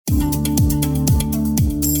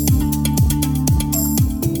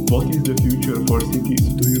What is the future for cities?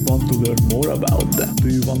 Do you want to learn more about them? Do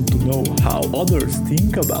you want to know how others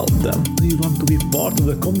think about them? Do you want to be part of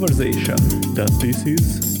the conversation? Then this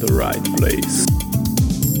is the right place.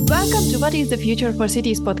 Welcome to What is the Future for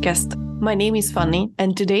Cities podcast. My name is Fanny,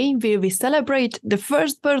 and today we will celebrate the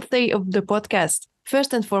first birthday of the podcast.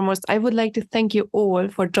 First and foremost, I would like to thank you all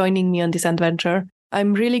for joining me on this adventure.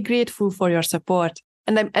 I'm really grateful for your support.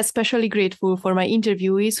 And I'm especially grateful for my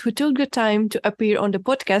interviewees who took the time to appear on the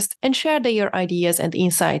podcast and share their ideas and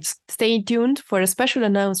insights. Stay tuned for a special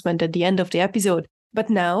announcement at the end of the episode. But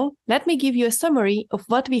now, let me give you a summary of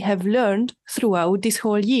what we have learned throughout this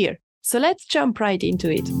whole year. So let's jump right into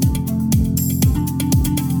it.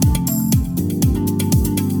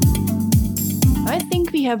 I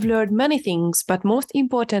think we have learned many things, but most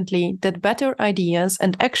importantly, that better ideas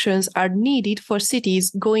and actions are needed for cities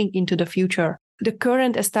going into the future. The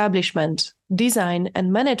current establishment, design,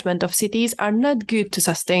 and management of cities are not good to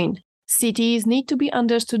sustain. Cities need to be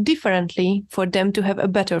understood differently for them to have a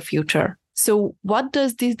better future. So, what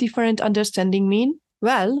does this different understanding mean?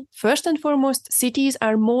 Well, first and foremost, cities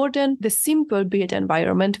are more than the simple built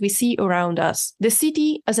environment we see around us. The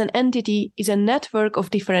city as an entity is a network of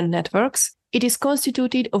different networks. It is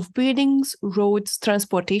constituted of buildings, roads,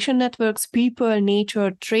 transportation networks, people,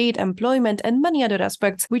 nature, trade, employment, and many other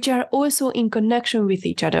aspects which are also in connection with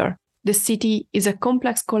each other. The city is a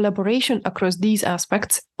complex collaboration across these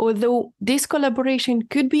aspects, although this collaboration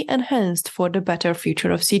could be enhanced for the better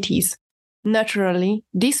future of cities. Naturally,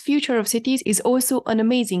 this future of cities is also an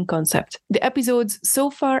amazing concept. The episodes so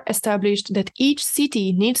far established that each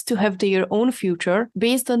city needs to have their own future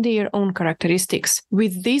based on their own characteristics.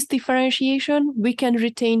 With this differentiation, we can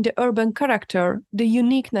retain the urban character, the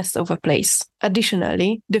uniqueness of a place.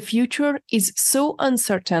 Additionally, the future is so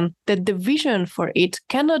uncertain that the vision for it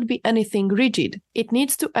cannot be anything rigid. It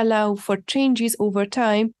needs to allow for changes over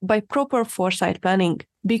time by proper foresight planning,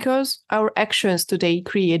 because our actions today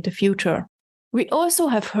create the future. We also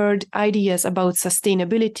have heard ideas about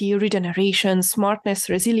sustainability, regeneration, smartness,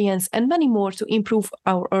 resilience, and many more to improve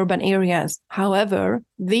our urban areas. However,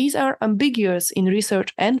 these are ambiguous in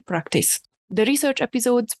research and practice. The research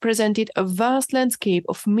episodes presented a vast landscape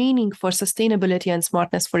of meaning for sustainability and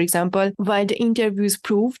smartness, for example, while the interviews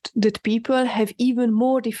proved that people have even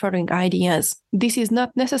more differing ideas. This is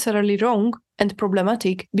not necessarily wrong and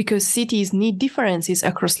problematic because cities need differences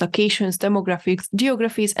across locations, demographics,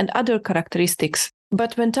 geographies, and other characteristics.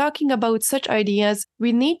 But when talking about such ideas,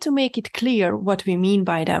 we need to make it clear what we mean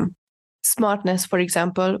by them. Smartness, for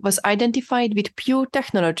example, was identified with pure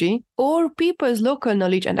technology or people's local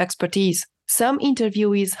knowledge and expertise. Some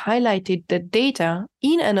interviewees highlighted that data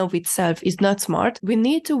in and of itself is not smart. We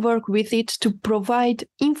need to work with it to provide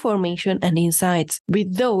information and insights.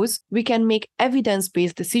 With those, we can make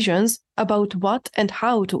evidence-based decisions about what and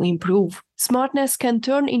how to improve. Smartness can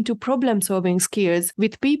turn into problem-solving skills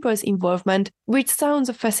with people's involvement, which sounds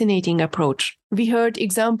a fascinating approach. We heard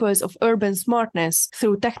examples of urban smartness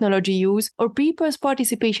through technology use or people's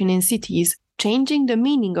participation in cities, changing the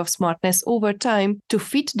meaning of smartness over time to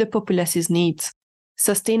fit the populace's needs.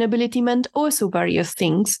 Sustainability meant also various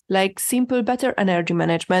things, like simple better energy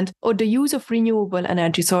management or the use of renewable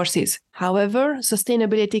energy sources. However,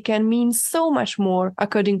 sustainability can mean so much more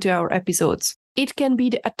according to our episodes. It can be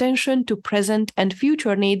the attention to present and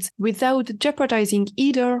future needs without jeopardizing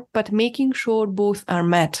either, but making sure both are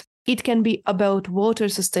met. It can be about water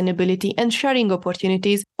sustainability and sharing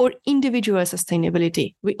opportunities or individual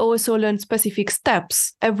sustainability. We also learned specific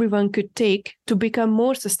steps everyone could take to become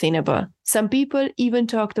more sustainable. Some people even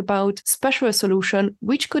talked about special solutions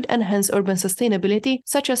which could enhance urban sustainability,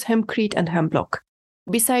 such as hempcrete and hemblock.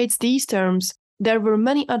 Besides these terms, there were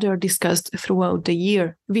many others discussed throughout the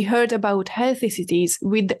year. We heard about healthy cities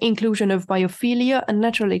with the inclusion of biophilia and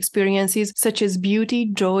natural experiences such as beauty,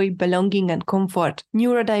 joy, belonging, and comfort.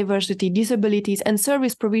 Neurodiversity, disabilities, and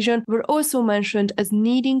service provision were also mentioned as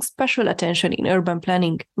needing special attention in urban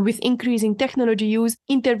planning. With increasing technology use,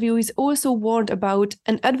 interviewees also warned about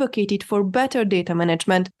and advocated for better data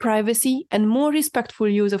management, privacy, and more respectful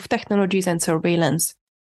use of technologies and surveillance.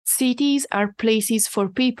 Cities are places for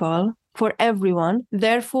people, for everyone,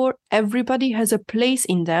 therefore everybody has a place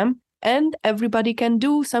in them and everybody can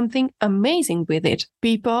do something amazing with it.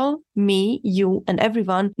 People, me, you, and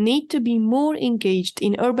everyone need to be more engaged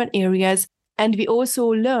in urban areas, and we also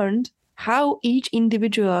learned how each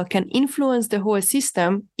individual can influence the whole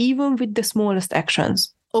system even with the smallest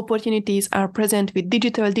actions. Opportunities are present with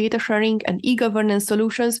digital data sharing and e-governance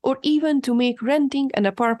solutions, or even to make renting and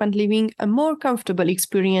apartment living a more comfortable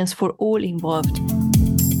experience for all involved.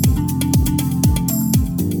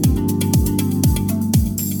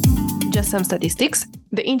 Just some statistics.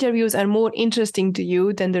 The interviews are more interesting to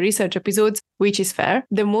you than the research episodes, which is fair.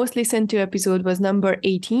 The most listened to episode was number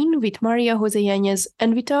 18 with Maria Jose Yanez,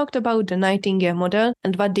 and we talked about the Nightingale model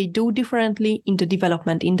and what they do differently in the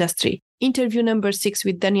development industry. Interview number 6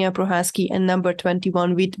 with Daniel Prohaski and number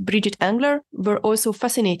 21 with Bridget Angler were also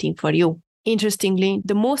fascinating for you. Interestingly,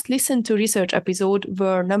 the most listened to research episode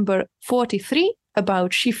were number 43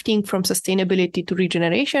 about shifting from sustainability to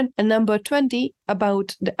regeneration and number 20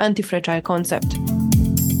 about the anti-fragile concept.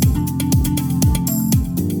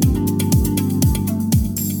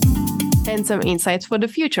 And some insights for the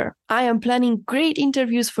future. I am planning great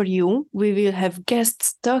interviews for you. We will have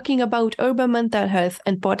guests talking about urban mental health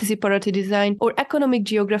and participatory design, or economic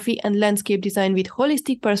geography and landscape design with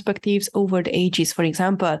holistic perspectives over the ages, for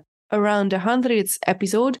example. Around the 100th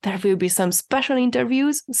episode, there will be some special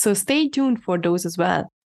interviews, so stay tuned for those as well.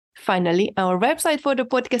 Finally, our website for the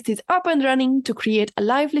podcast is up and running to create a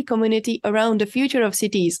lively community around the future of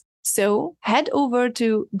cities. So head over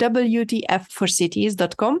to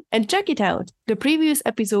wtfforcities.com and check it out. The previous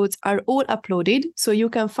episodes are all uploaded, so you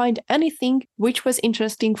can find anything which was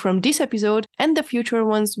interesting from this episode, and the future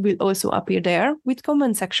ones will also appear there with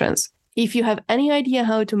comment sections. If you have any idea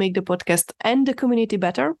how to make the podcast and the community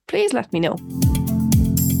better, please let me know.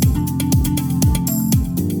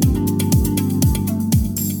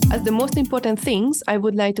 As the most important things, I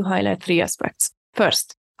would like to highlight 3 aspects.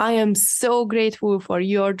 First, I am so grateful for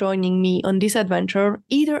your joining me on this adventure,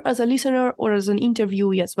 either as a listener or as an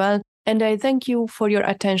interviewee as well, and I thank you for your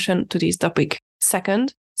attention to this topic.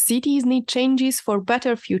 Second, cities need changes for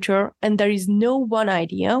better future, and there is no one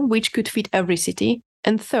idea which could fit every city.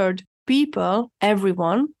 And third, people,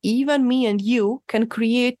 everyone, even me and you, can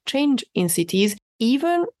create change in cities,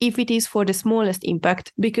 even if it is for the smallest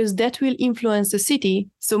impact, because that will influence the city,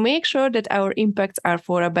 so make sure that our impacts are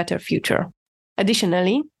for a better future.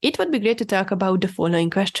 Additionally, it would be great to talk about the following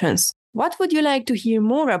questions. What would you like to hear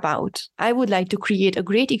more about? I would like to create a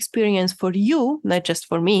great experience for you, not just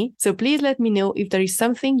for me, so please let me know if there is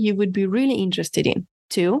something you would be really interested in.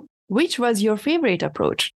 2. Which was your favorite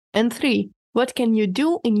approach? And 3. What can you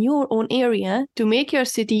do in your own area to make your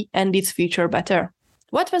city and its future better?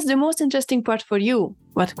 What was the most interesting part for you?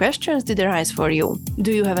 What questions did arise for you?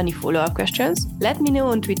 Do you have any follow-up questions? Let me know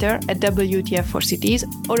on Twitter at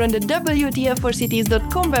WTF4Cities or on the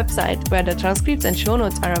WTF4Cities.com website, where the transcripts and show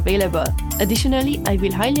notes are available. Additionally, I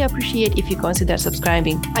will highly appreciate if you consider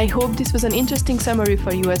subscribing. I hope this was an interesting summary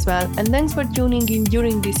for you as well, and thanks for tuning in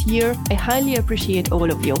during this year. I highly appreciate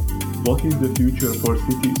all of you. What is the Future for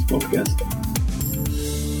Cities podcast?